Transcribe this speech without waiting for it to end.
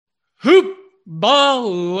Hoop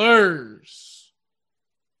ballers.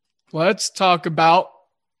 Let's talk about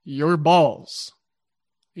your balls.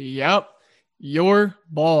 Yep, your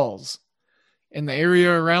balls and the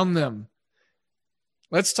area around them.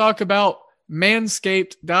 Let's talk about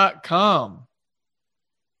manscaped.com.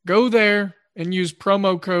 Go there and use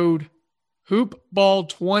promo code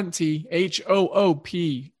HoopBall20,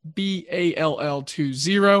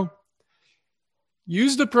 HoopBall20.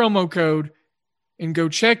 Use the promo code and go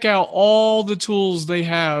check out all the tools they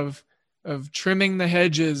have of trimming the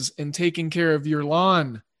hedges and taking care of your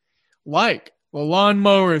lawn, like the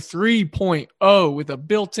Lawnmower 3.0 with a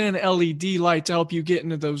built-in LED light to help you get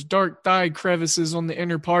into those dark dye crevices on the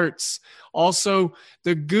inner parts. Also,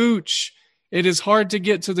 the Gooch. It is hard to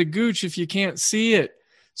get to the Gooch if you can't see it.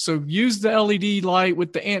 So use the LED light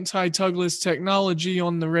with the anti-tugless technology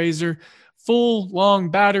on the razor, full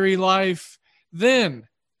long battery life. Then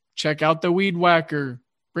check out the Weed Whacker.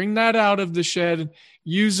 Bring that out of the shed.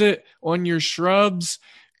 Use it on your shrubs.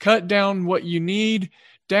 Cut down what you need,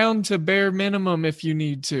 down to bare minimum if you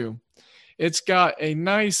need to. It's got a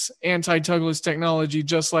nice anti-tugless technology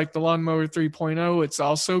just like the Lawnmower 3.0. It's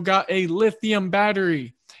also got a lithium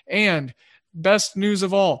battery. And best news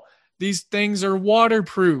of all, these things are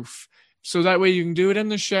waterproof. So that way you can do it in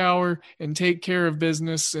the shower and take care of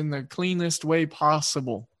business in the cleanest way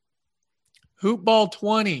possible.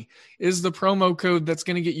 HoopBall20 is the promo code that's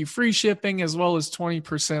going to get you free shipping as well as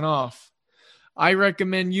 20% off. I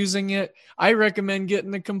recommend using it. I recommend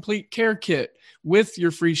getting the complete care kit with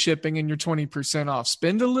your free shipping and your 20% off.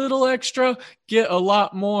 Spend a little extra, get a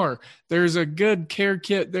lot more. There's a good care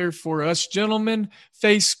kit there for us gentlemen: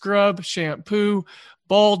 face scrub, shampoo,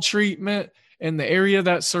 ball treatment, and the area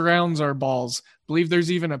that surrounds our balls. I believe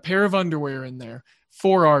there's even a pair of underwear in there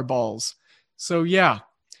for our balls. So yeah,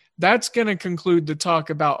 that's going to conclude the talk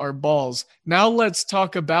about our balls. Now let's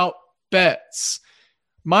talk about bets.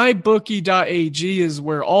 MyBookie.ag is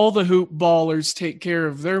where all the hoop ballers take care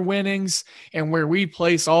of their winnings and where we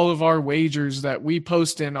place all of our wagers that we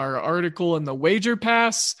post in our article in the Wager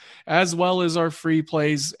Pass, as well as our free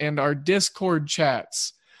plays and our Discord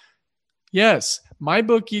chats. Yes,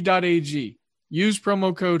 MyBookie.ag. Use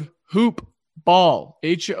promo code HOOPBALL,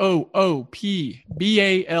 HOOPBALL.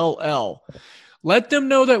 Let them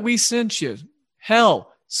know that we sent you.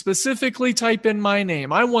 Hell, specifically type in my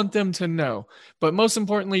name. I want them to know. But most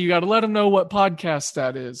importantly, you got to let them know what podcast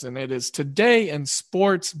that is. And it is Today in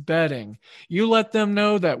Sports Betting. You let them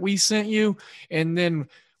know that we sent you, and then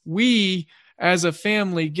we as a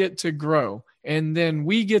family get to grow. And then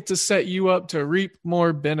we get to set you up to reap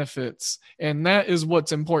more benefits. And that is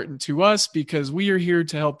what's important to us because we are here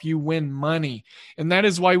to help you win money. And that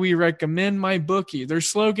is why we recommend MyBookie. Their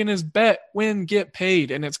slogan is bet, win, get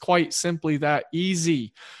paid. And it's quite simply that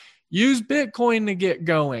easy. Use Bitcoin to get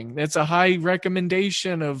going. That's a high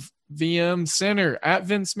recommendation of VM Center at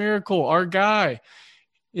Vince Miracle, our guy.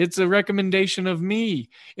 It's a recommendation of me.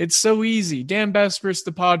 It's so easy. Dan Bespris,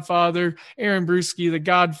 the Podfather, Aaron Bruski, the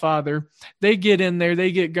Godfather, they get in there,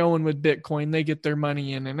 they get going with Bitcoin, they get their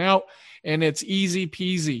money in and out, and it's easy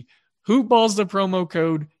peasy. Hoopball's the promo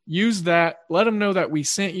code. Use that. Let them know that we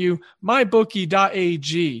sent you.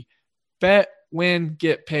 MyBookie.ag. Bet, win,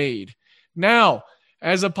 get paid. Now,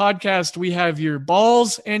 as a podcast, we have your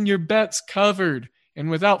balls and your bets covered. And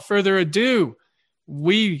without further ado,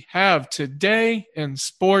 we have Today in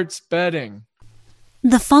Sports Betting.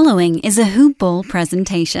 The following is a Hoop Ball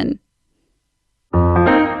presentation.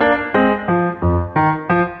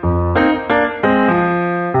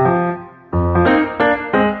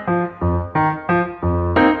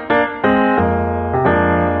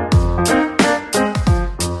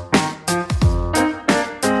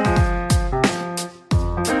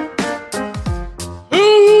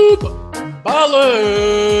 Hoop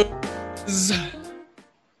Ballers!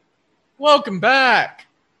 Welcome back.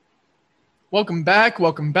 Welcome back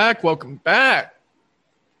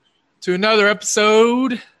to another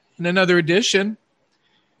episode and another edition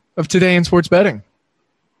of Today in Sports Betting.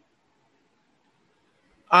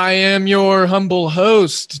 I am your humble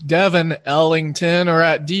host, Devin Ellington, or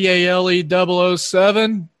at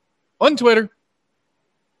DALE007 on Twitter.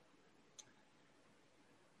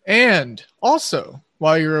 And also,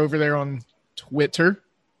 while you're over there on Twitter,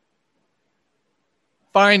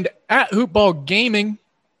 find at Hoopball Gaming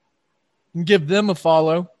and give them a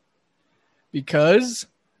follow because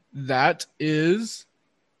that is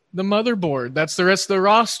the motherboard. That's the rest of the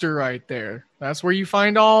roster right there. That's where you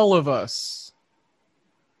find all of us.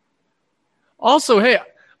 Also, hey,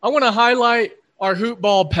 I want to highlight our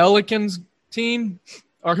Hoopball Pelicans team,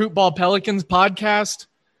 our Hoopball Pelicans podcast.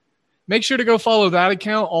 Make sure to go follow that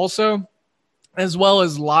account also. as well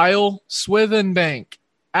as Lyle Swithenbank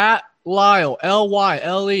at Lyle,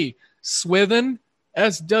 Lyle, Swithen,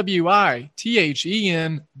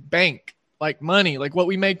 Swithen, bank, like money, like what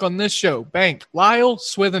we make on this show, bank, Lyle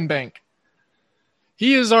Swithenbank.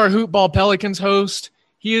 He is our Hoopball Pelicans host.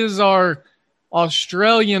 He is our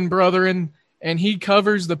Australian brethren, and he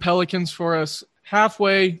covers the Pelicans for us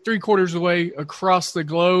halfway, 3/4 away across the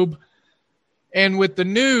globe. And with the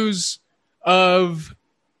news of,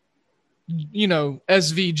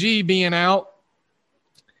 SVG being out,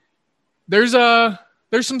 there's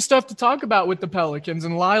some stuff to talk about with the Pelicans,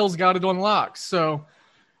 and Lyle's got it on lock. So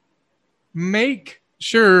make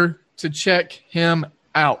sure to check him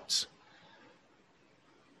out.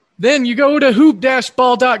 Then you go to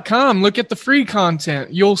hoop-ball.com, look at the free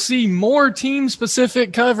content. You'll see more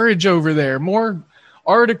team-specific coverage over there, more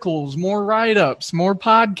articles, more write-ups, more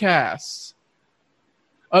podcasts.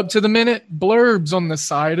 Up-to-the-minute blurbs on the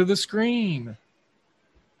side of the screen.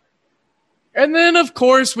 And then, of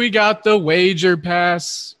course, we got the Wager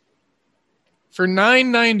Pass for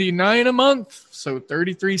 $9.99 a month, so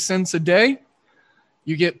 33 cents a day.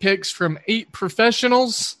 You get picks from 8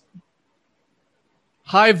 professionals,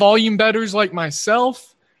 high volume bettors like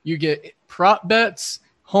myself. You get prop bets,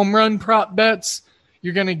 home run prop bets.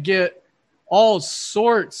 You're going to get all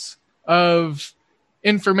sorts of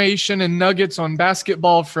information and nuggets on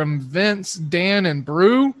basketball from Vince, Dan, and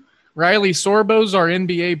Brew. Riley Sorbo's our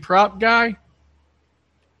NBA prop guy.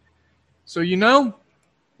 So,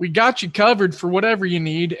 we got you covered for whatever you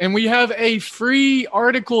need. And we have a free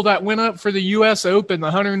article that went up for the U.S. Open, the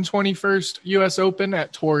 121st U.S. Open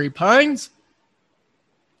at Torrey Pines.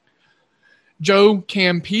 Joe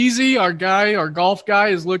Campese, our golf guy,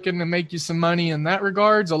 is looking to make you some money in that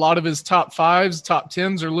regards. A lot of his top 5s, top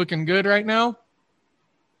 10s are looking good right now.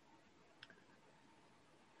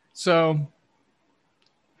 So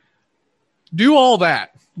do all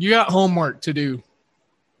that. You got homework to do.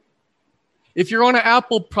 If you're on an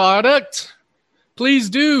Apple product, please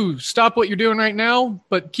do stop what you're doing right now,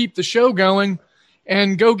 but keep the show going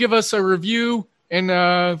and go give us a review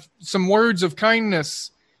and some words of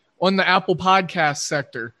kindness on the Apple podcast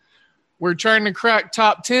sector. We're trying to crack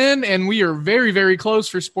top 10, and we are very, very close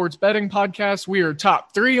for sports betting podcasts. We are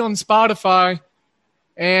top 3 on Spotify,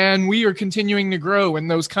 and we are continuing to grow,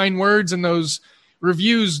 and those kind words and those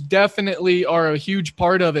reviews definitely are a huge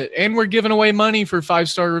part of it. And we're giving away money for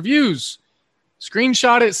 5-star reviews.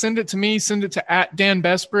 Screenshot it, send it to me, send it to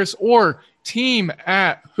 @DanBesbris or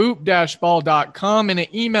team@hoop-ball.com in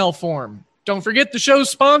an email form. Don't forget the show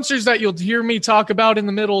sponsors that you'll hear me talk about in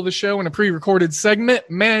the middle of the show in a pre-recorded segment: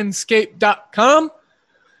 Manscaped.com,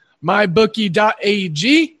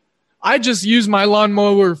 MyBookie.ag. I just used my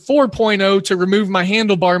lawnmower 4.0 to remove my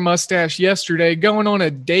handlebar mustache yesterday, going on a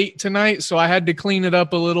date tonight, so I had to clean it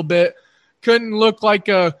up a little bit. Couldn't look like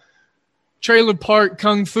a trailer park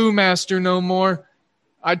kung fu master no more.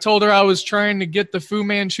 I told her I was trying to get the Fu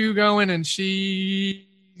Manchu going, and she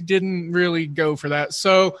didn't really go for that.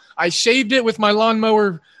 So I shaved it with my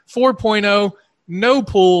lawnmower 4.0, no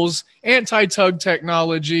pulls, anti-tug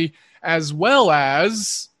technology, as well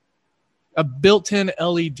as a built-in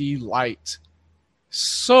LED light.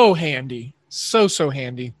 So handy. So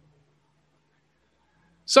handy.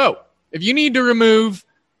 So if you need to remove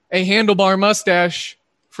a handlebar mustache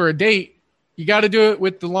for a date, you got to do it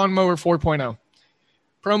with the lawnmower 4.0.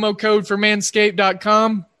 Promo code for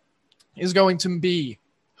manscaped.com is going to be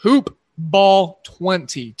hoopball20,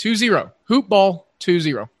 20,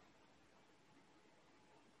 hoopball20.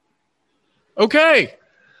 Okay,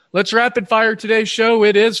 let's rapid fire today's show.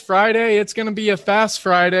 It is Friday. It's going to be a fast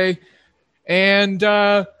Friday. And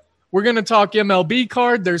we're going to talk MLB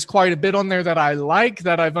card. There's quite a bit on there that I like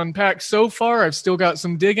that I've unpacked so far. I've still got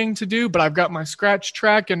some digging to do, but I've got my scratch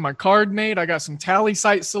track and my card made. I got some tally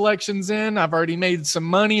site selections in. I've already made some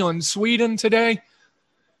money on Sweden today.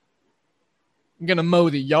 I'm going to mow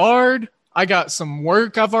the yard. I got some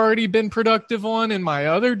work I've already been productive on in my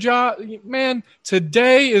other job. Man,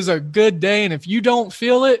 today is a good day, and if you don't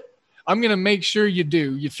feel it, I'm going to make sure you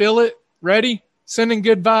do. You feel it? Ready? Sending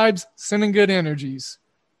good vibes, sending good energies.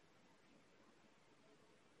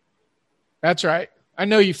 That's right. I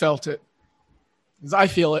know you felt it. I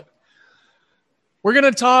feel it. We're going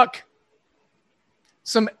to talk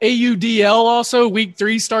some AUDL also. Week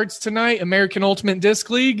 3 starts tonight, American Ultimate Disc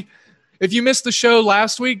League. If you missed the show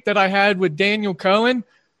last week that I had with Daniel Cohen,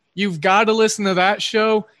 you've got to listen to that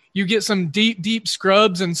show. You get some deep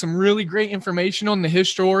scrubs and some really great information on the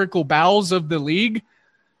historical bowels of the league.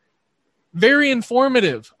 Very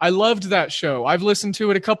informative. I loved that show. I've listened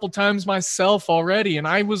to it a couple times myself already, and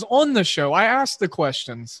I was on the show. I asked the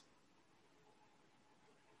questions.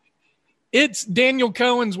 It's Daniel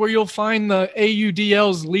Cohen's where you'll find the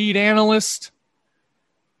AUDL's lead analyst.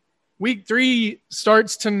 Week 3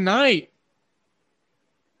 starts tonight.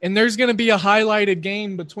 And there's going to be a highlighted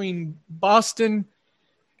game between Boston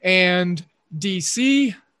and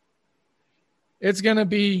DC. It's going to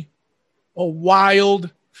be a wild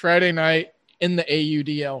Friday night in the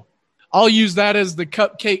AUDL. I'll use that as the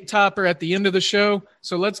cupcake topper at the end of the show.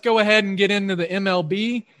 So let's go ahead and get into the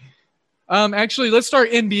MLB. Actually, let's start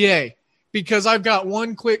NBA because I've got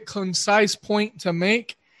one quick, concise point to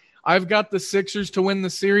make. I've got the Sixers to win the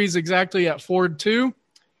series exactly at 4-2.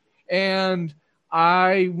 And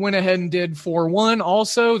I went ahead and did 4-1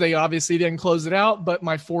 also. They obviously didn't close it out, but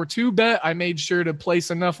my 4-2 bet, I made sure to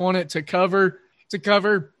place enough on it to cover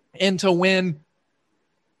and to win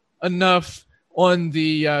enough on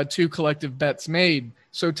the 2 collective bets made.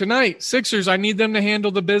 So tonight, Sixers, I need them to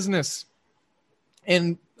handle the business.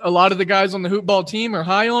 And a lot of the guys on the Hoop Ball team are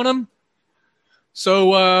high on them.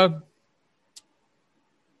 So,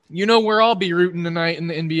 you know where I'll be rooting tonight in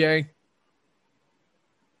the NBA.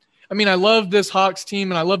 I mean, I love this Hawks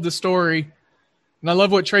team, and I love the story, and I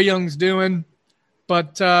love what Trae Young's doing,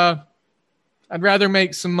 but I'd rather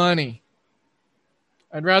make some money.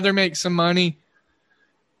 I'm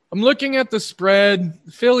looking at the spread.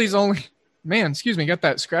 Philly's only – got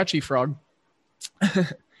that scratchy frog.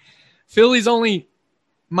 Philly's only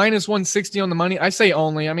minus 160 on the money. I say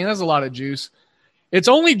only. I mean, that's a lot of juice. It's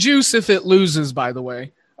only juice if it loses, by the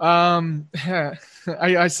way.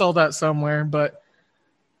 I saw that somewhere, but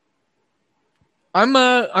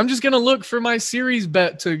I'm just going to look for my series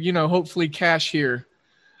bet to, hopefully cash here.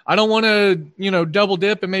 I don't want to, double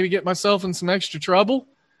dip and maybe get myself in some extra trouble.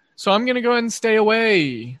 So I'm going to go ahead and stay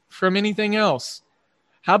away from anything else.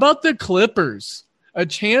 How about the Clippers? A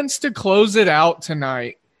chance to close it out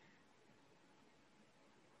tonight.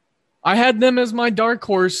 I had them as my dark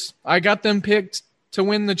horse. I got them picked to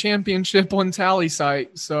win the championship on Tally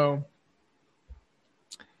site. So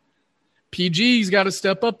PG's got to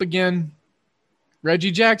step up again.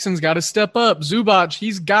 Reggie Jackson's got to step up. Zubac,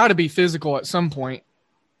 he's got to be physical at some point.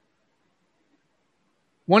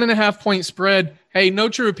 1.5 point spread. Hey, no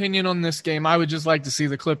true opinion on this game. I would just like to see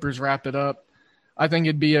the Clippers wrap it up. I think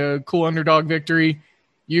it'd be a cool underdog victory.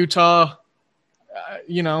 Utah,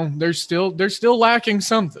 they're still lacking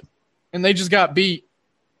something. And they just got beat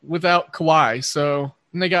without Kawhi.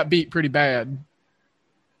 And they got beat pretty bad.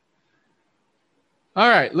 All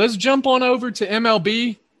right, let's jump on over to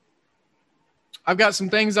MLB. I've got some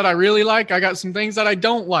things that I really like. I got some things that I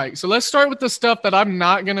don't like. So let's start with the stuff that I'm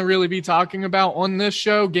not going to really be talking about on this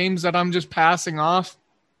show, games that I'm just passing off.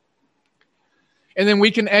 And then we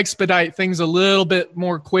can expedite things a little bit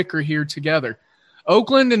more quicker here together.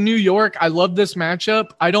 Oakland and New York, I love this matchup.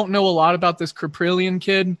 I don't know a lot about this Caprillion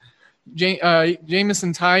kid.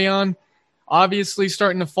 Jameson Taillon, obviously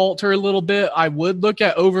starting to falter a little bit. I would look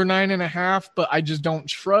at over 9.5, but I just don't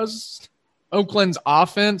trust Oakland's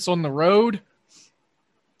offense on the road.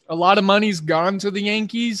 A lot of money's gone to the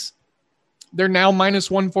Yankees. They're now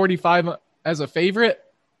minus 145 as a favorite.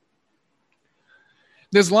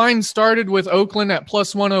 This line started with Oakland at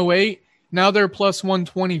plus 108. Now they're plus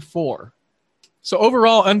 124. So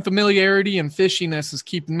overall, unfamiliarity and fishiness is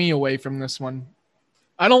keeping me away from this one.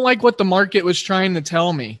 I don't like what the market was trying to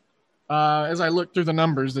tell me as I look through the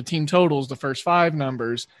numbers, the team totals, the first 5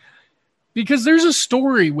 numbers, because there's a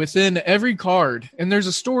story within every card and there's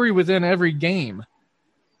a story within every game.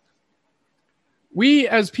 We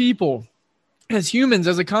as people, as humans,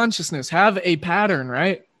 as a consciousness, have a pattern,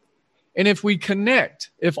 right? And if we connect,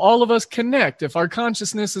 if all of us connect, if our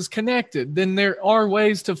consciousness is connected, then there are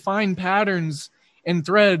ways to find patterns and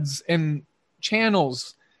threads and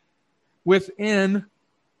channels within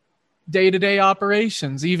day-to-day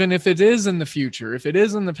operations, even if it is in the future, if it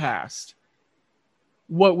is in the past.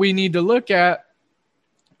 What we need to look at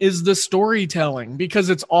is the storytelling, because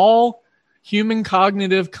it's all human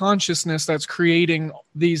cognitive consciousness that's creating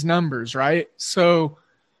these numbers, right? So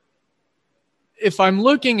if I'm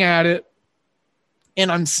looking at it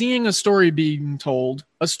and I'm seeing a story being told,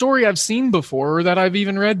 a story I've seen before or that I've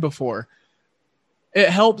even read before, it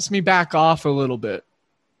helps me back off a little bit.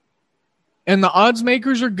 And the odds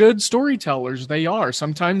makers are good storytellers. They are.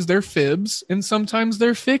 Sometimes they're fibs and sometimes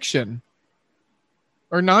they're fiction.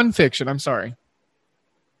 Or nonfiction, I'm sorry.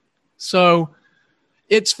 So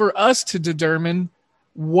it's for us to determine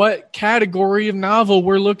what category of novel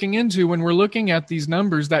we're looking into when we're looking at these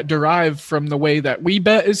numbers that derive from the way that we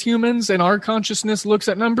bet as humans and our consciousness looks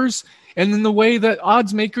at numbers, and then the way that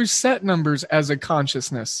odds makers set numbers as a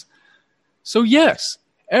consciousness. So yes,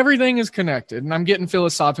 Everything is connected, and I'm getting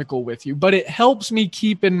philosophical with you, but it helps me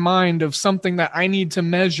keep in mind of something that I need to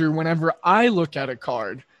measure whenever I look at a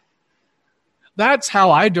card. That's how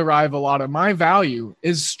I derive a lot of my value,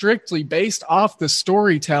 is strictly based off the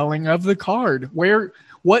storytelling of the card,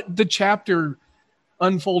 what the chapter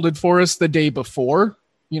unfolded for us the day before.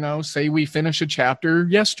 Say we finish a chapter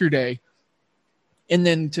yesterday, and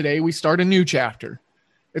then today we start a new chapter.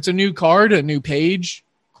 It's a new card, a new page,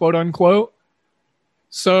 quote unquote.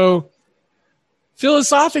 So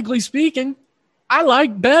philosophically speaking, I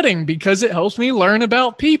like betting because it helps me learn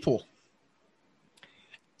about people.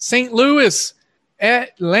 St. Louis,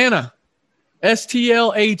 Atlanta,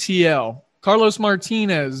 STL. Carlos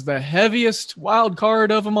Martinez, the heaviest wild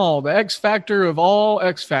card of them all, the X factor of all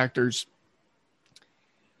X factors.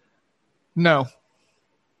 No.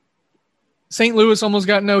 St. Louis almost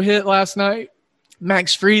got no hit last night.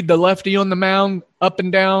 Max Fried, the lefty on the mound, up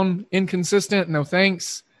and down, inconsistent. No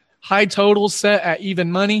thanks. High totals set at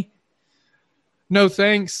even money. No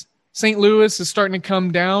thanks. St. Louis is starting to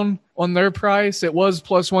come down on their price. It was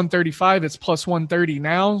plus 135. It's plus 130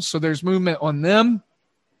 now. So there's movement on them.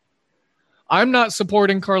 I'm not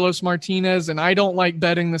supporting Carlos Martinez, and I don't like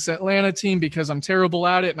betting this Atlanta team because I'm terrible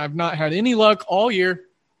at it, and I've not had any luck all year.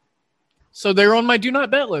 So they're on my do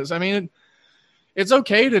not bet list. I mean, it's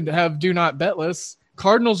okay to have do not bet lists.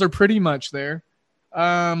 Cardinals are pretty much there.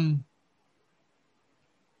 Yeah,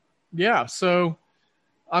 so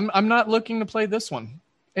I'm not looking to play this one.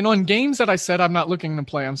 And on games that I said I'm not looking to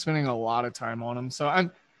play, I'm spending a lot of time on them. So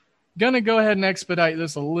I'm going to go ahead and expedite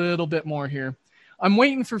this a little bit more here. I'm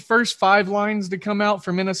waiting for first 5 lines to come out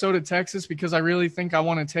for Minnesota, Texas, because I really think I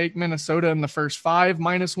want to take Minnesota in the first 5.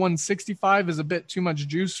 Minus 165 is a bit too much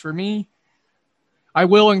juice for me. I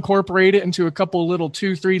will incorporate it into a couple little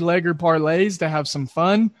 2-3 legger parlays to have some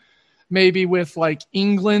fun. Maybe with like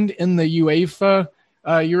England in the UEFA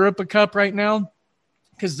Europa Cup right now,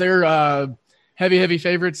 because they're heavy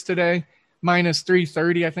favorites today. Minus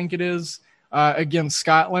 330, I think it is, against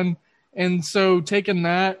Scotland. And so taking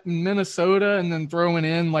that Minnesota and then throwing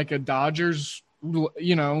in like a Dodgers,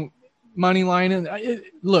 money line. And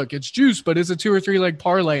look, it's juice, but it's a 2 or 3 leg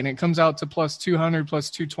parlay, and it comes out to plus 200, plus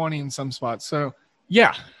 220 in some spots. So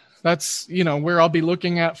yeah, that's, where I'll be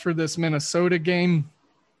looking at for this Minnesota game.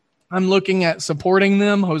 I'm looking at supporting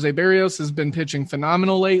them. Jose Barrios has been pitching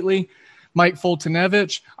phenomenal lately. Mike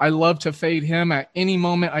Foltynewicz, I love to fade him at any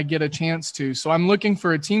moment I get a chance to. So I'm looking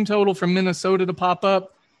for a team total from Minnesota to pop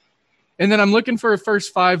up. And then I'm looking for a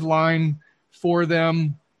first 5 line for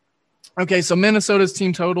them. Okay, so Minnesota's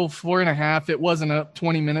team total, 4.5. It wasn't up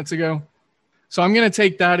 20 minutes ago. So I'm going to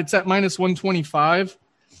take that. It's at minus 125.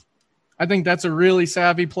 I think that's a really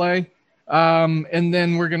savvy play. And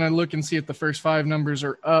then we're going to look and see if the first 5 numbers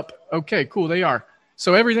are up. Okay, cool, they are.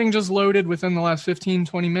 So everything just loaded within the last 15,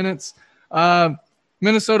 20 minutes.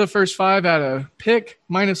 Minnesota first 5 at a pick,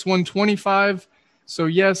 minus 125. So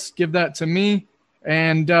yes, give that to me.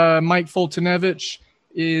 And Mike Foltynewicz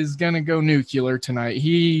is going to go nuclear tonight.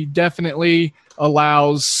 He definitely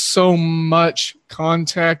allows so much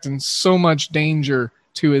contact and so much danger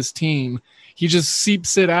to his team. He just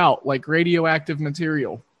seeps it out like radioactive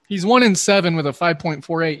material. He's 1-7 with a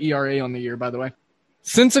 5.48 ERA on the year, by the way.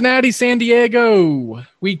 Cincinnati, San Diego.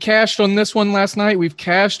 We cashed on this one last night. We've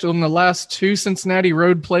cashed on the last 2 Cincinnati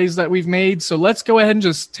road plays that we've made. So let's go ahead and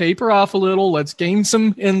just taper off a little. Let's gain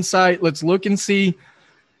some insight. Let's look and see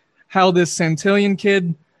how this Santillan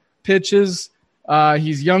kid pitches.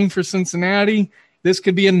 He's young for Cincinnati. This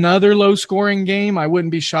could be another low-scoring game. I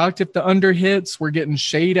wouldn't be shocked if the under hits. We're getting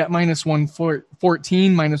shade at minus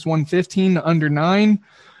 114, minus 115, the under 9.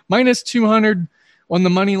 Minus 200 on the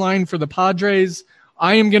money line for the Padres.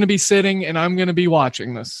 I am going to be sitting and I'm going to be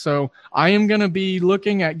watching this. So I am going to be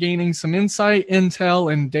looking at gaining some insight,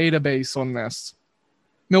 intel, and database on this.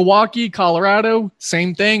 Milwaukee, Colorado,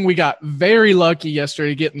 same thing. We got very lucky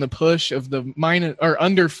yesterday getting the push of the minus or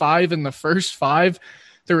under 5 in the first 5.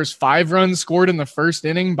 There was 5 runs scored in the first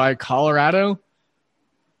inning by Colorado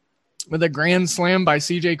with a grand slam by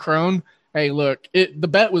CJ Cron. Hey, look, the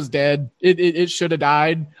bet was dead. It should have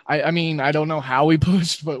died. I mean, I don't know how we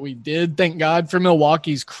pushed, but we did. Thank God for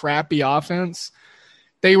Milwaukee's crappy offense.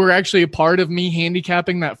 They were actually a part of me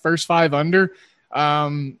handicapping that first 5 under.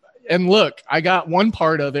 And look, I got one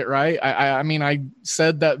part of it right. I mean, I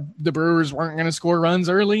said that the Brewers weren't going to score runs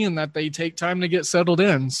early and that they take time to get settled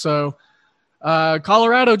in. So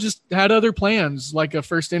Colorado just had other plans, like a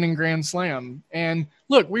first inning grand slam. And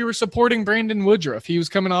look, we were supporting Brandon Woodruff. He was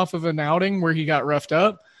coming off of an outing where he got roughed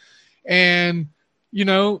up. And,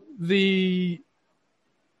 the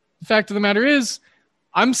fact of the matter is,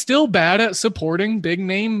 I'm still bad at supporting big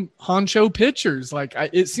name honcho pitchers. Like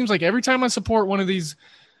it seems like every time I support one of these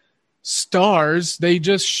stars, they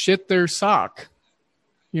just shit their sock,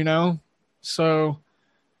 you know? So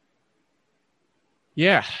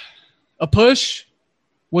yeah, a push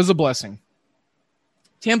was a blessing.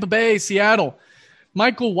 Tampa Bay, Seattle,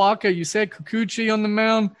 Michael Wacha, you said Kikuchi on the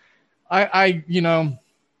mound.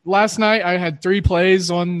 Last night I had 3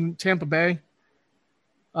 plays on Tampa Bay.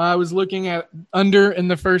 I was looking at under in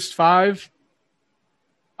the first 5.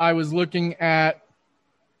 I was looking at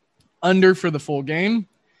under for the full game.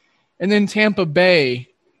 And then Tampa Bay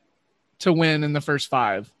to win in the first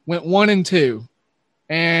 5. Went 1-2.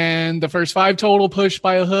 And the first 5 total pushed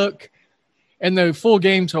by a hook. And the full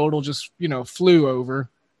game total just, flew over.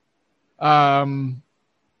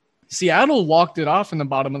 Seattle walked it off in the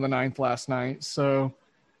bottom of the 9th last night. So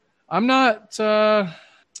I'm not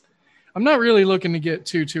really looking to get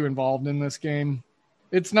too involved in this game.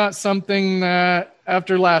 It's not something that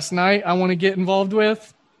after last night I want to get involved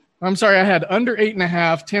with. I'm sorry, I had under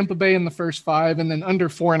 8.5, Tampa Bay in the first 5, and then under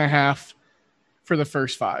 4.5 for the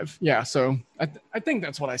first 5. Yeah, so I think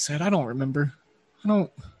that's what I said. I don't remember.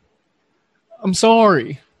 I'm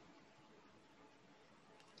sorry.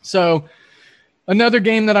 So another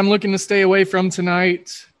game that I'm looking to stay away from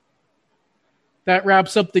tonight. That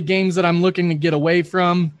wraps up the games that I'm looking to get away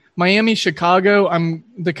from. Miami, Chicago,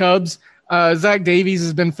 the Cubs. Zach Davies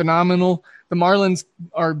has been phenomenal. The Marlins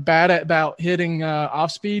are bad at about hitting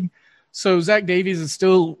off speed. So Zach Davies is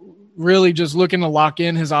still really just looking to lock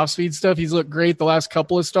in his off speed stuff. He's looked great the last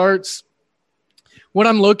couple of starts. What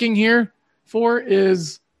I'm looking here for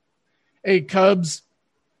is a Cubs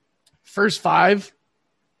first 5.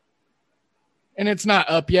 And it's not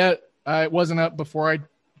up yet. It wasn't up before I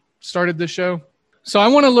started the show. So I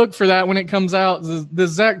want to look for that when it comes out. The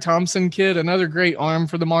Zach Thompson kid, another great arm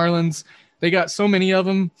for the Marlins. They got so many of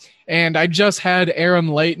them. And I just had Aram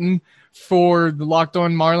Layton for the Locked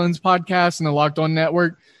On Marlins podcast and the Locked On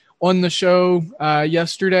Network on the show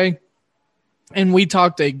yesterday. And we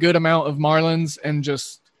talked a good amount of Marlins and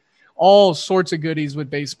just all sorts of goodies with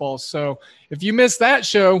baseball. So if you missed that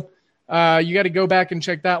show, you got to go back and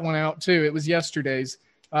check that one out too. It was yesterday's.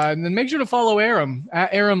 And then make sure to follow Aram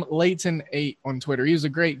at Aram Layton 8 on Twitter. He was a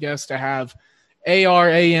great guest to have.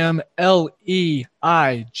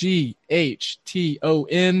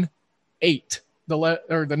 ARAMLEIGHTON 8.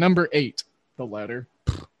 The number 8. The letter.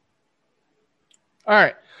 All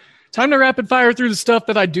right. Time to rapid fire through the stuff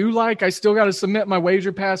that I do like. I still got to submit my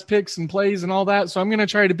wager pass picks and plays and all that. So I'm going to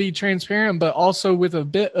try to be transparent, but also with a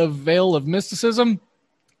bit of veil of mysticism,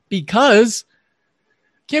 because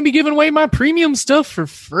can't be giving away my premium stuff for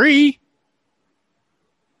free.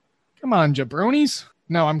 Come on, jabronis.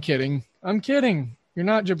 No, I'm kidding. You're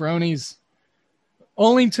not jabronis.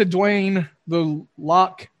 Only to Dwayne the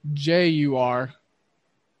Lock J you are.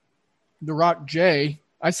 The Rock J.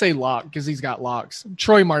 I say Lock because he's got locks.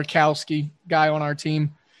 Troy Markowski, guy on our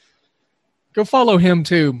team. Go follow him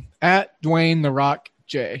too, at Dwayne the Rock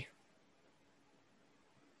J.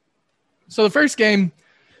 So the first game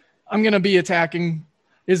I'm going to be attacking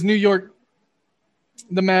is New York,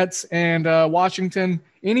 the Mets, and Washington.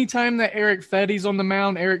 Anytime that Eric Fetty's on the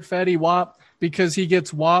mound, Eric Fetty whop, because he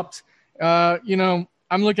gets whopped. I'm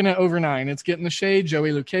looking at over 9. It's getting the shade.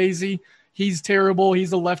 Joey Lucchesi, he's terrible.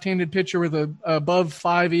 He's a left-handed pitcher with a above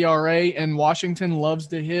 5 ERA, and Washington loves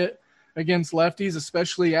to hit against lefties,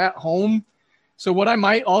 especially at home. So what I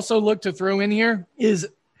might also look to throw in here is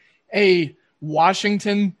a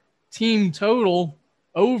Washington team total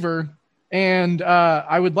over, and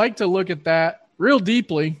I would like to look at that real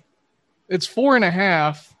deeply. It's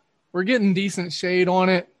 4.5. We're getting decent shade on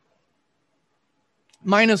it.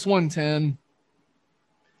 -110.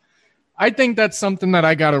 I think that's something that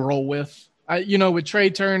I got to roll with. With Trey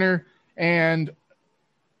Turner and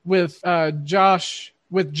with Josh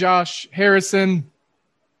Harrison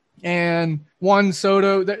and Juan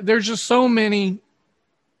Soto. There's just so many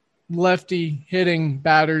lefty hitting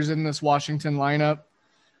batters in this Washington lineup.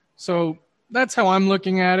 So that's how I'm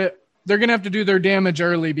looking at it. They're going to have to do their damage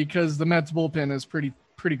early because the Mets bullpen is pretty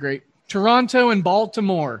great. Toronto and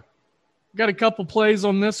Baltimore. Got a couple plays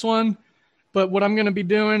on this one, but what I'm going to be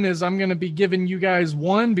doing is I'm going to be giving you guys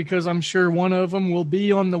one because I'm sure one of them will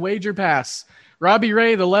be on the wager pass. Robbie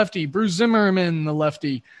Ray, the lefty. Bruce Zimmerman, the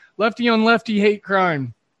lefty. Lefty on lefty hate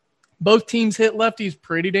crime. Both teams hit lefties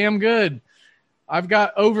pretty damn good. I've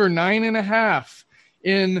got over 9.5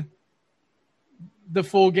 in the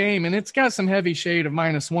full game, and it's got some heavy shade of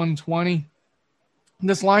 -120.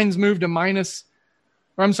 This line's moved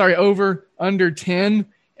to over under 10,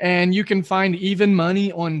 and you can find even money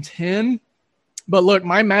on 10. But look,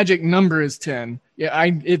 my magic number is 10.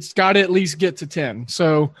 it's got to at least get to 10.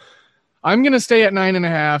 So I'm going to stay at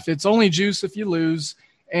 9.5. It's only juice if you lose.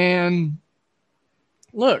 And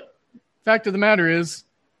look, fact of the matter is,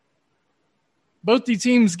 both the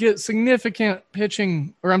teams get significant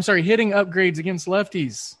hitting upgrades against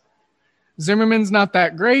lefties. Zimmerman's not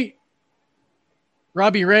that great.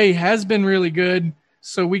 Robbie Ray has been really good,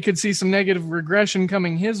 so we could see some negative regression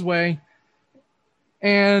coming his way.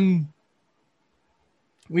 And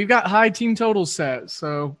we've got high team totals set,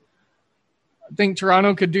 so I think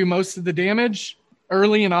Toronto could do most of the damage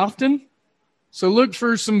early and often. So look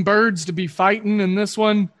for some birds to be fighting in this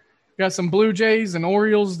one. Got some Blue Jays and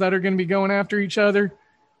Orioles that are going to be going after each other.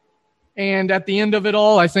 And at the end of it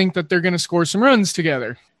all, I think that they're going to score some runs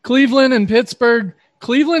together. Cleveland and Pittsburgh.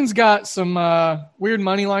 Cleveland's got some weird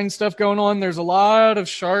money line stuff going on. There's a lot of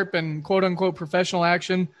sharp and quote-unquote professional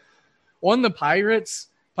action. On the Pirates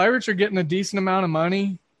are getting a decent amount of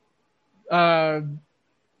money.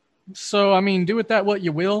 So, I mean, do with that what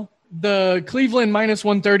you will. The Cleveland minus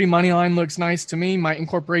 130 money line looks nice to me. Might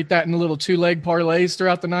incorporate that in a little 2-leg parlays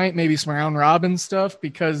throughout the night, maybe some round robin stuff,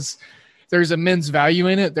 because there's immense value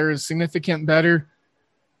in it. They're a significantly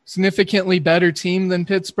better team than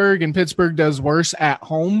Pittsburgh, and Pittsburgh does worse at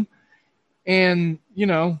home. And,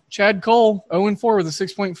 Chad Cole, 0-4 with a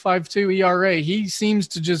 6.52 ERA. He seems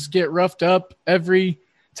to just get roughed up every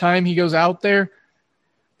time he goes out there.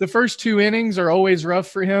 The first 2 innings are always rough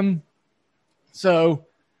for him. So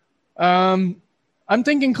I'm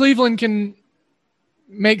thinking Cleveland can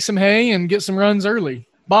make some hay and get some runs early.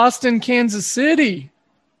 Boston, Kansas City.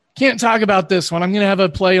 Can't talk about this one. I'm going to have a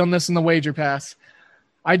play on this in the wager pass.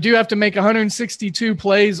 I do have to make 162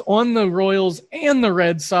 plays on the Royals and the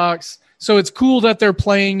Red Sox. So it's cool that they're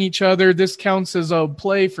playing each other. This counts as a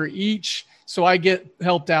play for each. So I get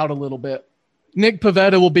helped out a little bit. Nick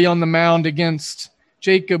Pivetta will be on the mound against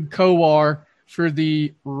Jacob Kowar for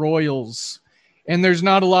the Royals. And there's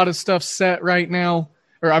not a lot of stuff set right now.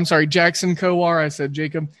 Or I'm sorry, Jackson Kowar. I said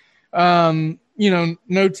Jacob. No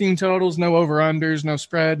team totals, no over-unders, no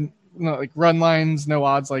spread, no like run lines, no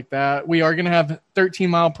odds like that. We are going to have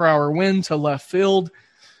 13-mile-per-hour wind to left field.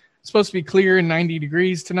 It's supposed to be clear and 90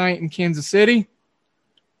 degrees tonight in Kansas City.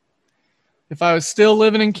 If I was still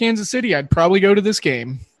living in Kansas City, I'd probably go to this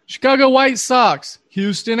game. Chicago White Sox,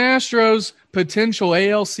 Houston Astros, potential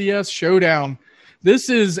ALCS showdown. This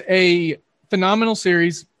is a phenomenal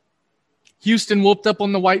series. Houston whooped up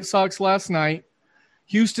on the White Sox last night.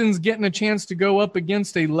 Houston's getting a chance to go up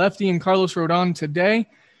against a lefty in Carlos Rodon today.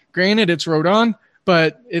 Granted, it's Rodon,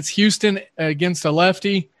 but it's Houston against a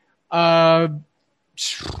lefty. I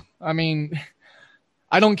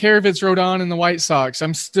don't care if it's Rodon and the White Sox.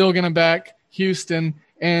 I'm still going to back Houston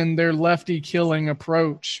and their lefty killing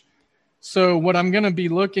approach. So what I'm going to be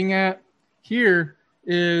looking at here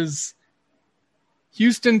is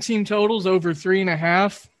Houston team totals over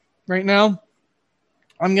 3.5 right now.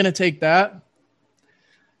 I'm going to take that.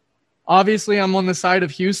 Obviously, I'm on the side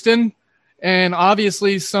of Houston, and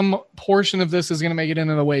obviously some portion of this is going to make it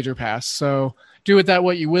into the wager pass. So do with that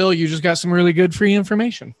what you will. You just got some really good free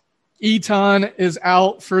information. Eton is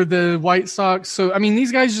out for the White Sox. So,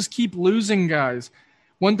 these guys just keep losing guys.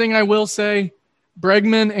 One thing I will say,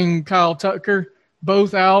 Bregman and Kyle Tucker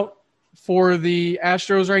both out for the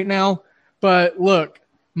Astros right now. But look,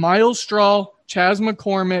 Miles Straw, Chas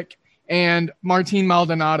McCormick, and Martin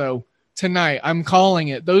Maldonado tonight. I'm calling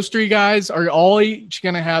it. Those 3 guys are all each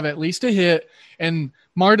going to have at least a hit. And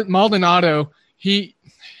Maldonado, he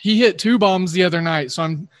hit 2 bombs the other night. So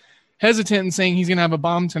I'm hesitant in saying he's going to have a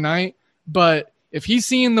bomb tonight. But if he's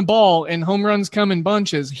seeing the ball and home runs come in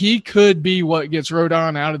bunches, he could be what gets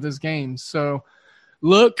Rodon out of this game. So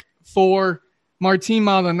look for Martin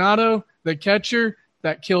Maldonado, the catcher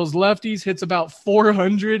that kills lefties, hits about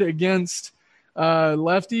 400 against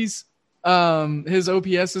lefties. His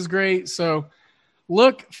OPS is great. So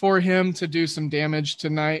look for him to do some damage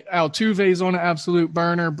tonight. Altuve's on an absolute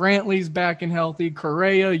burner. Brantley's back and healthy.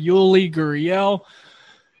 Correa, Yuli, Gurriel.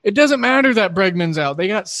 It doesn't matter that Bregman's out. They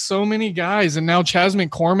got so many guys. And now Chas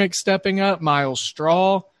McCormick stepping up. Miles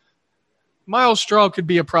Straw. Miles Straw could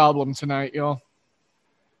be a problem tonight, y'all.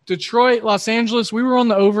 Detroit, Los Angeles, we were on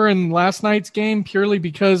the over in last night's game purely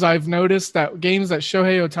because I've noticed that games that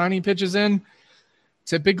Shohei Ohtani pitches in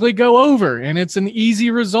typically go over, and it's an easy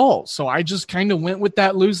result. So I just kind of went with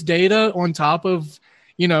that loose data on top of,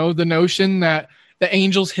 the notion that the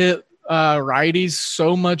Angels hit righties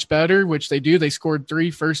so much better, which they do. They scored 3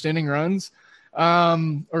 first-inning runs,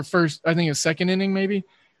 or first, I think a second inning maybe.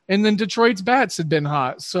 And then Detroit's bats had been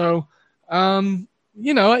hot. So,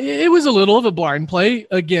 it was a little of a blind play.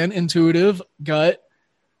 Again, intuitive, gut,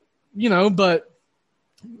 but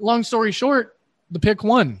long story short, the pick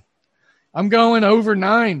one. I'm going over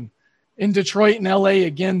 9 in Detroit and LA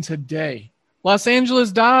again today. Los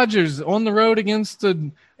Angeles Dodgers on the road against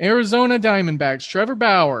the Arizona Diamondbacks. Trevor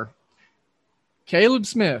Bauer, Caleb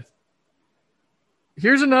Smith.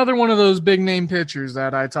 Here's another one of those big name pitchers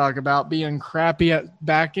that I talk about being crappy at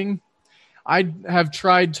backing. I have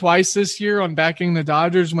tried twice this year on backing the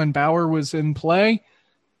Dodgers when Bauer was in play.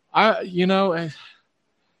 I'm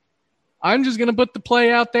just going to put the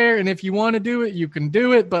play out there, and if you want to do it, you can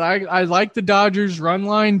do it. But I like the Dodgers run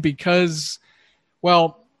line because,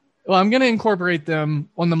 well, I'm going to incorporate them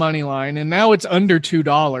on the money line, and now it's under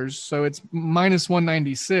 $2, so it's minus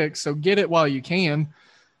 196. So get it while you can.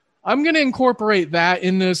 I'm going to incorporate that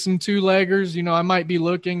into some two-leggers. I might be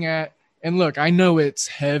looking at, and look, I know it's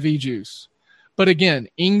heavy juice. But again,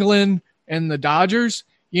 England and the Dodgers,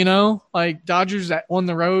 like Dodgers on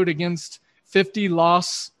the road against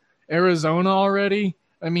 50-loss Arizona already.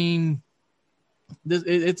 I mean,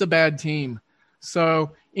 it's a bad team.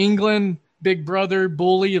 So England, big brother,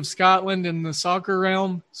 bully of Scotland in the soccer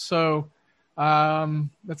realm. So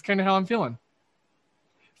that's kind of how I'm feeling.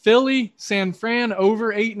 Philly, San Fran,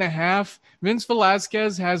 over 8.5. Vince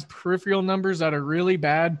Velasquez has peripheral numbers that are really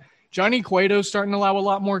bad. Johnny Cueto's starting to allow a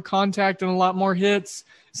lot more contact and a lot more hits.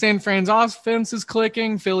 San Fran's offense is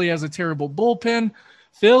clicking. Philly has a terrible bullpen.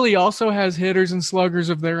 Philly also has hitters and sluggers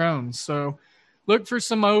of their own. So look for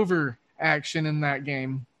some over action in that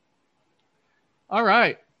game. All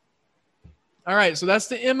right. So that's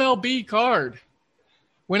the MLB card.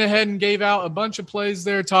 Went ahead and gave out a bunch of plays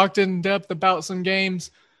there, talked in depth about some games.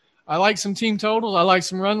 I like some team totals. I like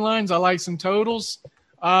some run lines. I like some totals.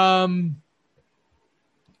 I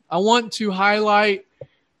want to highlight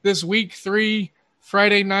this week 3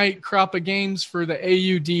 Friday night crop of games for the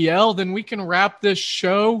AUDL. Then we can wrap this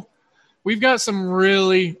show. We've got some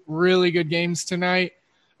really, really good games tonight.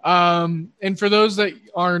 And for those that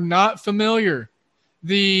are not familiar,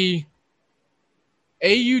 the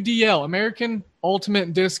AUDL, American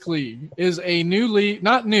Ultimate Disc League, is a new league.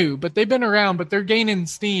 Not new, but they've been around, but they're gaining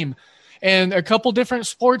steam. And a couple different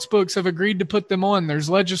sports books have agreed to put them on. There's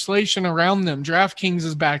legislation around them. DraftKings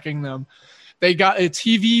is backing them. They got a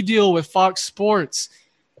TV deal with Fox Sports.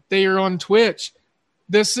 They are on Twitch.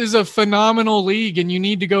 This is a phenomenal league, and you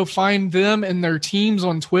need to go find them and their teams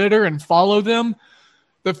on Twitter and follow them.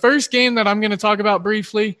 The first game that I'm going to talk about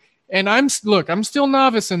briefly, and I'm still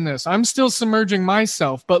novice in this. I'm still submerging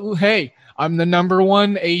myself. But, hey, I'm the number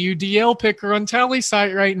 1 AUDL picker on Tally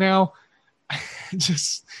site right now.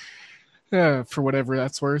 Just for whatever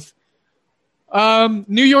that's worth.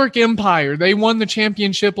 New York Empire, they won the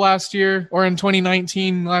championship last year, or in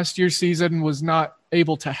 2019. Last year's season was not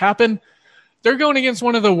able to happen. They're going against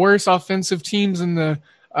one of the worst offensive teams in the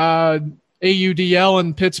AUDL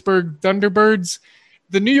and Pittsburgh Thunderbirds.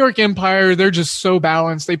 The New York Empire, they're just so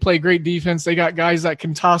balanced. They play great defense. They got guys that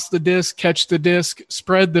can toss the disc, catch the disc,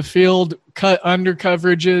 spread the field, cut under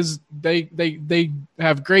coverages. They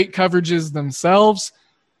have great coverages themselves.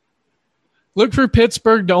 Look for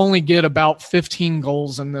Pittsburgh to only get about 15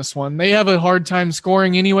 goals in this one. They have a hard time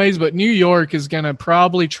scoring anyways, but New York is going to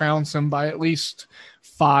probably trounce them by at least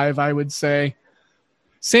 5, I would say.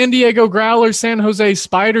 San Diego Growlers, San Jose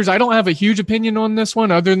Spiders. I don't have a huge opinion on this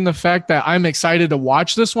one other than the fact that I'm excited to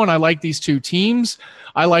watch this one. I like these two teams.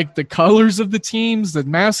 I like the colors of the teams, the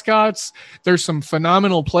mascots. There's some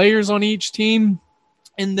phenomenal players on each team.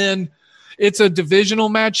 And then it's a divisional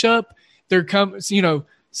matchup.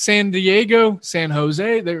 San Diego, San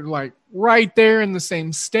Jose, they're like right there in the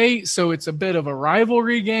same state, so it's a bit of a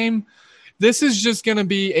rivalry game. This is just going to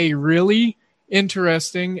be a really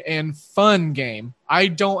interesting and fun game. I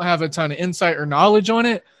don't have a ton of insight or knowledge on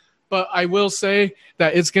it, but I will say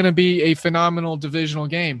that it's going to be a phenomenal divisional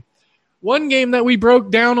game. One game that we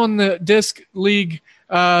broke down on the Disc League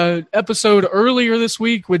episode earlier this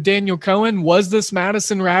week with Daniel Cohen was this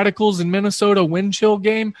Madison Radicals and Minnesota wind chill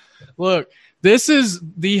game. Look, this is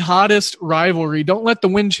the hottest rivalry. Don't let the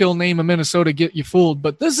wind chill name of Minnesota get you fooled,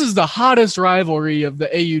 but this is the hottest rivalry of the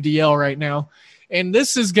AUDL right now, and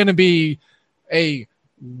this is going to be a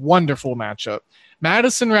wonderful matchup.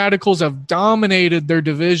 Madison Radicals have dominated their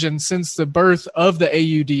division since the birth of the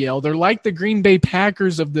AUDL. They're like the Green Bay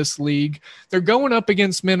Packers of this league. They're going up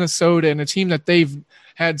against Minnesota and a team that they've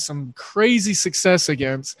had some crazy success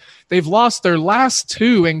against. They've lost their last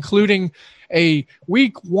 2, including a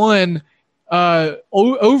week 1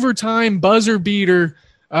 overtime buzzer beater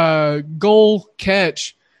goal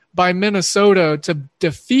catch by Minnesota to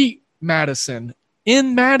defeat Madison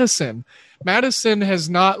in Madison. Madison has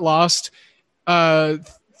not lost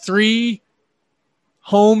 3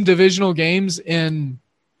 home divisional games in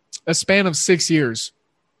a span of 6 years.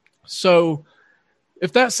 So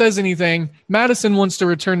if that says anything, Madison wants to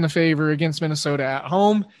return the favor against Minnesota at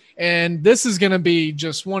home. And this is going to be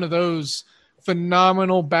just one of those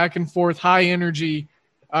phenomenal back and forth, high energy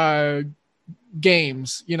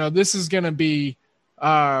games. This is going to be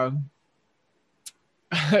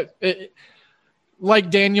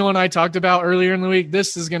like Daniel and I talked about earlier in the week,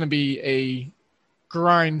 this is going to be a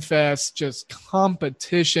grind fest, just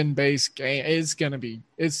competition based game. It's going to be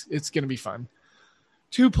fun.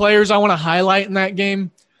 Two players I want to highlight in that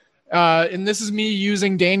game. And this is me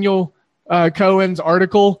using Daniel Cohen's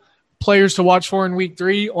article, players to watch for in week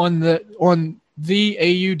 3 on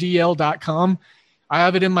theaudl.com. I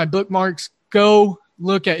have it in my bookmarks. Go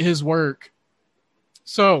look at his work.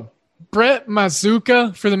 So Brett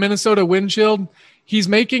Mazuka for the Minnesota Wind Shield. He's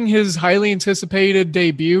making his highly anticipated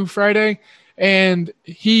debut Friday, and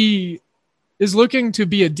he is looking to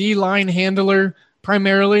be a D-line handler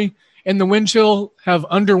primarily, and the Wind Shield have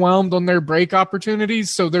underwhelmed on their break opportunities,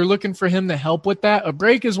 so they're looking for him to help with that. A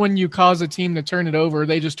break is when you cause a team to turn it over.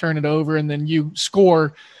 They just turn it over, and then you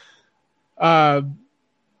score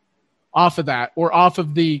off of that or off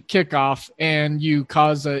of the kickoff, and you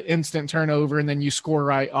cause an instant turnover, and then you score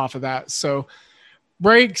right off of that. So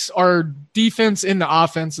breaks are defense into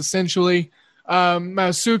offense, essentially.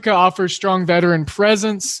 Masuka offers strong veteran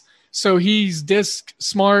presence, so he's disc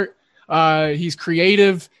smart. He's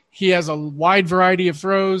creative. He has a wide variety of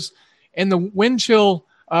throws. And the Wind Chill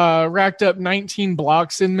racked up 19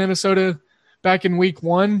 blocks in Minnesota back in week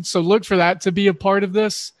 1, so look for that to be a part of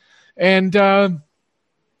this. And, Brett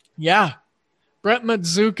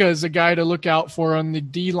Mazuka is a guy to look out for on the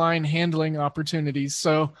D-line handling opportunities.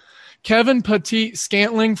 So Kevin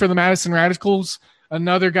Petit-Scantling for the Madison Radicals,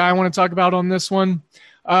 another guy I want to talk about on this one.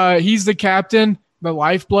 He's the captain, the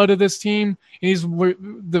lifeblood of this team. He's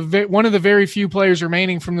one of the very few players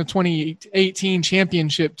remaining from the 2018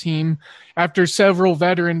 championship team after several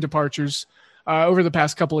veteran departures over the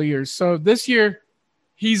past couple of years. So this year,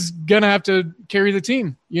 he's going to have to carry the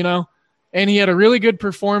team, and he had a really good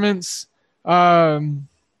performance in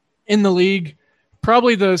the league.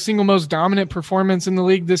 Probably the single most dominant performance in the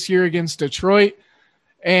league this year against Detroit.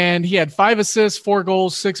 And he had 5 assists, 4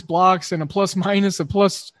 goals, 6 blocks, and a plus-minus of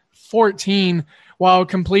plus 14 while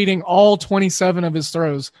completing all 27 of his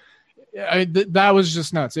throws. That was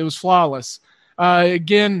just nuts. It was flawless.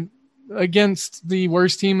 Again, against the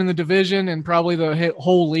worst team in the division and probably the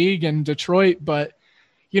whole league in Detroit. But,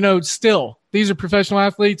 still, these are professional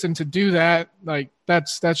athletes, and to do that,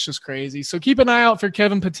 that's just crazy. So keep an eye out for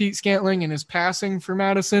Kevin Petit-Scantling and his passing for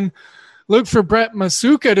Madison. Look for Brett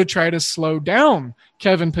Masuka to try to slow down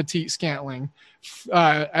Kevin Petit-Scantling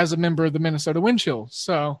as a member of the Minnesota Wind Chill.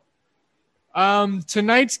 So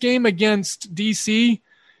tonight's game against DC,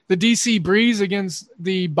 the DC Breeze against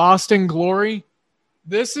the Boston Glory,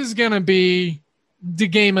 this is going to be the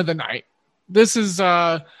game of the night. This is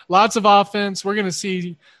lots of offense. We're going to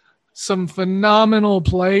see some phenomenal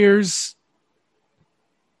players.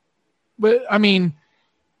 But,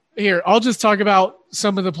 here, I'll just talk about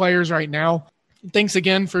some of the players right now. Thanks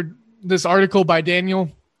again for this article by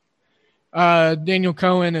Daniel. Daniel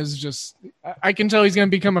Cohen is just – I can tell he's going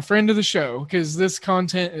to become a friend of the show because this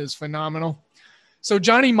content is phenomenal. So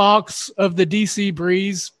Johnny Mox of the DC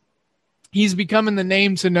Breeze, he's becoming the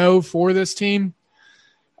name to know for this team.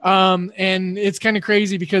 And it's kind of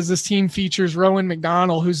crazy because this team features Rowan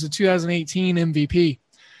McDonald, who's the 2018 MVP.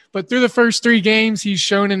 But through the first 3 games, he's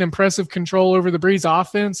shown an impressive control over the Breeze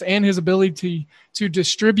offense and his ability to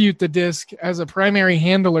distribute the disc as a primary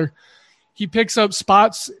handler. He picks up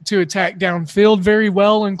spots to attack downfield very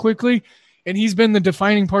well and quickly, and he's been the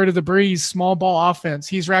defining part of the Breeze small ball offense.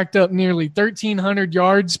 He's racked up nearly 1,300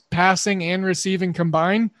 yards passing and receiving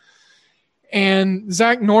combined. And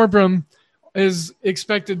Zach Norbram is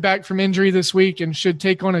expected back from injury this week and should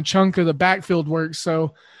take on a chunk of the backfield work.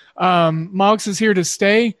 So Mox is here to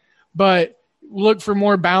stay, but look for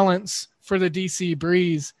more balance for the DC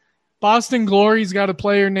Breeze. Boston Glory's got a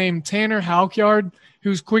player named Tanner Halkyard,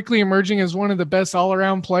 who's quickly emerging as one of the best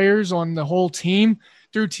all-around players on the whole team.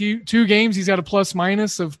 Through two games, he's got a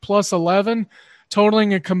plus-minus of plus 11,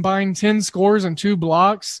 totaling a combined 10 scores and 2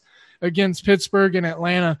 blocks against Pittsburgh and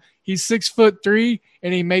Atlanta. He's 6'3",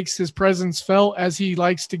 and he makes his presence felt as he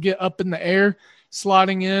likes to get up in the air,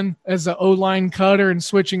 slotting in as the O-line cutter and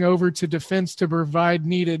switching over to defense to provide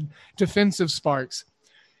needed defensive sparks.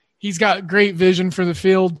 He's got great vision for the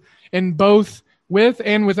field in both with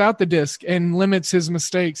and without the disc and limits his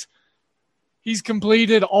mistakes. He's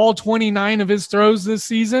completed all 29 of his throws this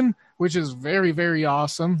season, which is very, very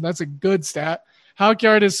awesome. That's a good stat.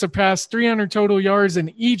 Halkyard has surpassed 300 total yards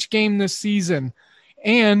in each game this season.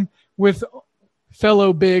 And with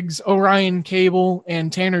fellow bigs Orion Cable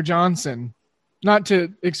and Tanner Johnson. Not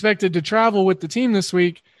expected to travel with the team this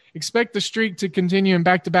week. Expect the streak to continue in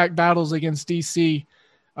back-to-back battles against DC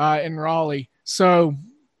and Raleigh. So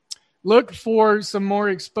look for some more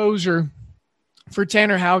exposure for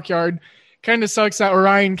Tanner Houkyard. Kind of sucks that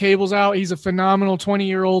Orion Cable's out. He's a phenomenal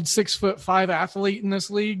 20-year-old, 6'5" athlete in this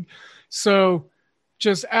league. So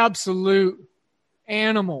just absolute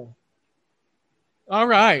animal. All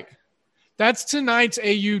right. That's tonight's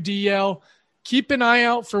AUDL. Keep an eye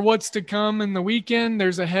out for what's to come in the weekend.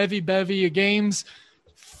 There's a heavy bevy of games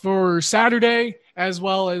for Saturday as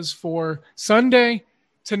well as for Sunday.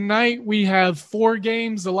 Tonight we have 4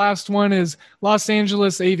 games. The last one is Los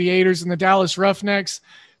Angeles Aviators and the Dallas Roughnecks,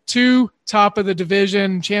 2 top of the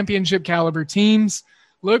division championship caliber teams.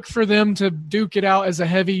 Look for them to duke it out as a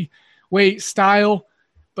heavyweight style.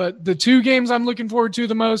 But the 2 games I'm looking forward to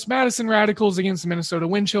the most, Madison Radicals against the Minnesota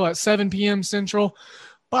Wind Chill at 7 p.m. Central,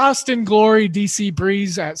 Boston Glory, DC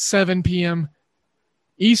Breeze at 7 p.m.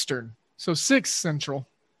 Eastern, so 6 Central.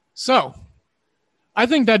 So I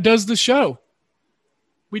think that does the show.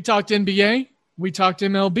 We talked NBA, we talked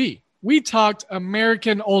MLB, we talked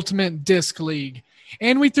American Ultimate Disc League,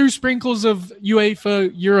 and we threw sprinkles of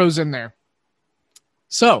UEFA Euros in there.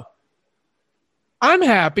 So I'm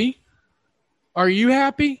happy. Are you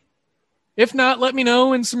happy? If not, let me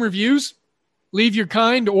know in some reviews. Leave your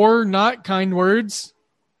kind or not kind words,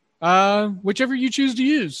 whichever you choose to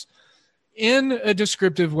use, in a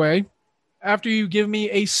descriptive way after you give me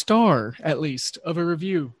a star, at least, of a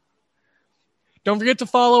review. Don't forget to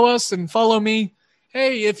follow us and follow me.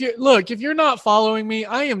 Hey, if you're not following me,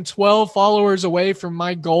 I am 12 followers away from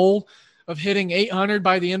my goal of hitting 800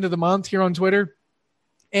 by the end of the month here on Twitter.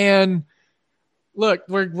 And look,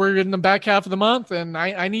 we're in the back half of the month, and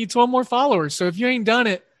I need 12 more followers. So if you ain't done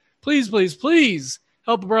it, please, please, please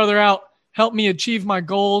help a brother out. Help me achieve my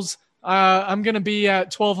goals. I'm going to be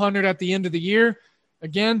at 1,200 at the end of the year.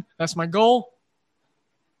 Again, that's my goal.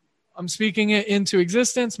 I'm speaking it into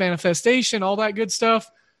existence, manifestation, all that good stuff.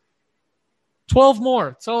 12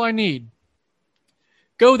 more. That's all I need.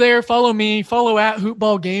 Go there, follow me, follow at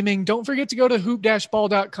Hoopball Gaming. Don't forget to go to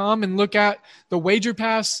hoop-ball.com and look at the Wager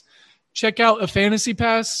Pass. Check out a Fantasy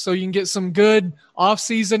Pass so you can get some good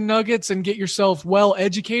off-season nuggets and get yourself well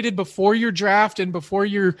educated before your draft and before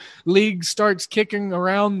your league starts kicking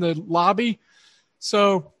around the lobby.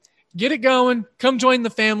 So get it going. Come join the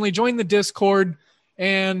family, join the Discord,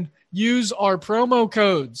 and use our promo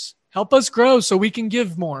codes. Help us grow so we can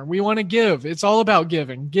give more. We want to give. It's all about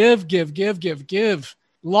giving. Give.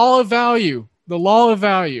 Law of value. The law of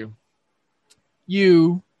value.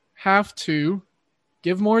 You have to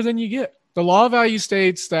give more than you get. The law of value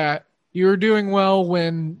states that you're doing well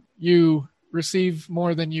when you receive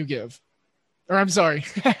more than you give. Or I'm sorry.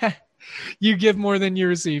 You give more than you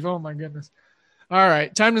receive. Oh my goodness. All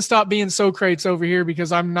right. Time to stop being Socrates over here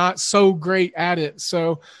because I'm not so great at it.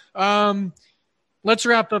 So let's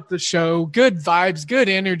wrap up the show. Good vibes, good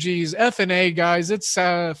energies. F&A, guys. It's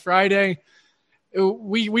Friday.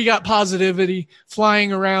 We got positivity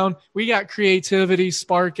flying around. We got creativity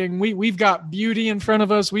sparking. We've got beauty in front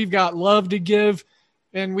of us. We've got love to give,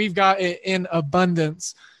 and we've got it in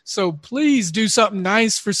abundance. So please do something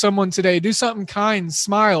nice for someone today. Do something kind.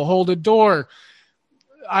 Smile. Hold a door.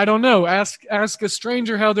 I don't know. Ask a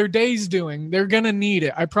stranger how their day's doing. They're going to need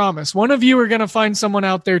it. I promise. One of you are going to find someone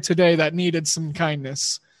out there today that needed some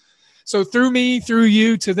kindness. So through me, through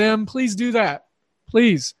you, to them, please do that.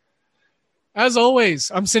 Please. As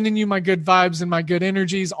always, I'm sending you my good vibes and my good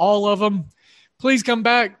energies, all of them. Please come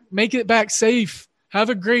back. Make it back safe. Have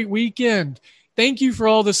a great weekend. Thank you for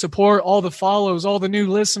all the support, all the follows, all the new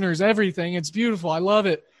listeners, everything. It's beautiful. I love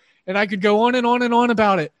it. And I could go on and on and on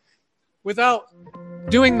about it. Without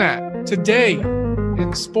doing that, today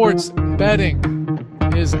in sports betting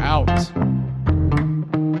is out.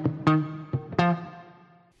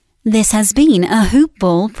 This has been a Hoop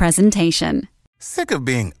Ball presentation. Sick of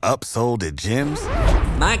being upsold at gyms?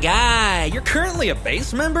 My guy, you're currently a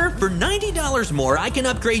base member? For $90 more, I can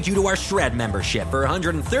upgrade you to our Shred membership. For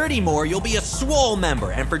 $130 more, you'll be a Swole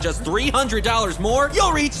member. And for just $300 more,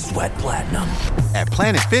 you'll reach Sweat Platinum. At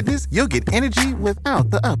Planet Fitness, you'll get energy without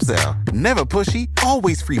the upsell. Never pushy,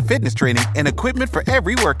 always free fitness training and equipment for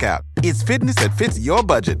every workout. It's fitness that fits your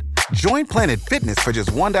budget. Join Planet Fitness for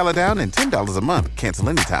just $1 down and $10 a month. Cancel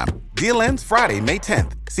anytime. Deal ends Friday, May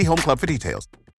 10th. See Home Club for details.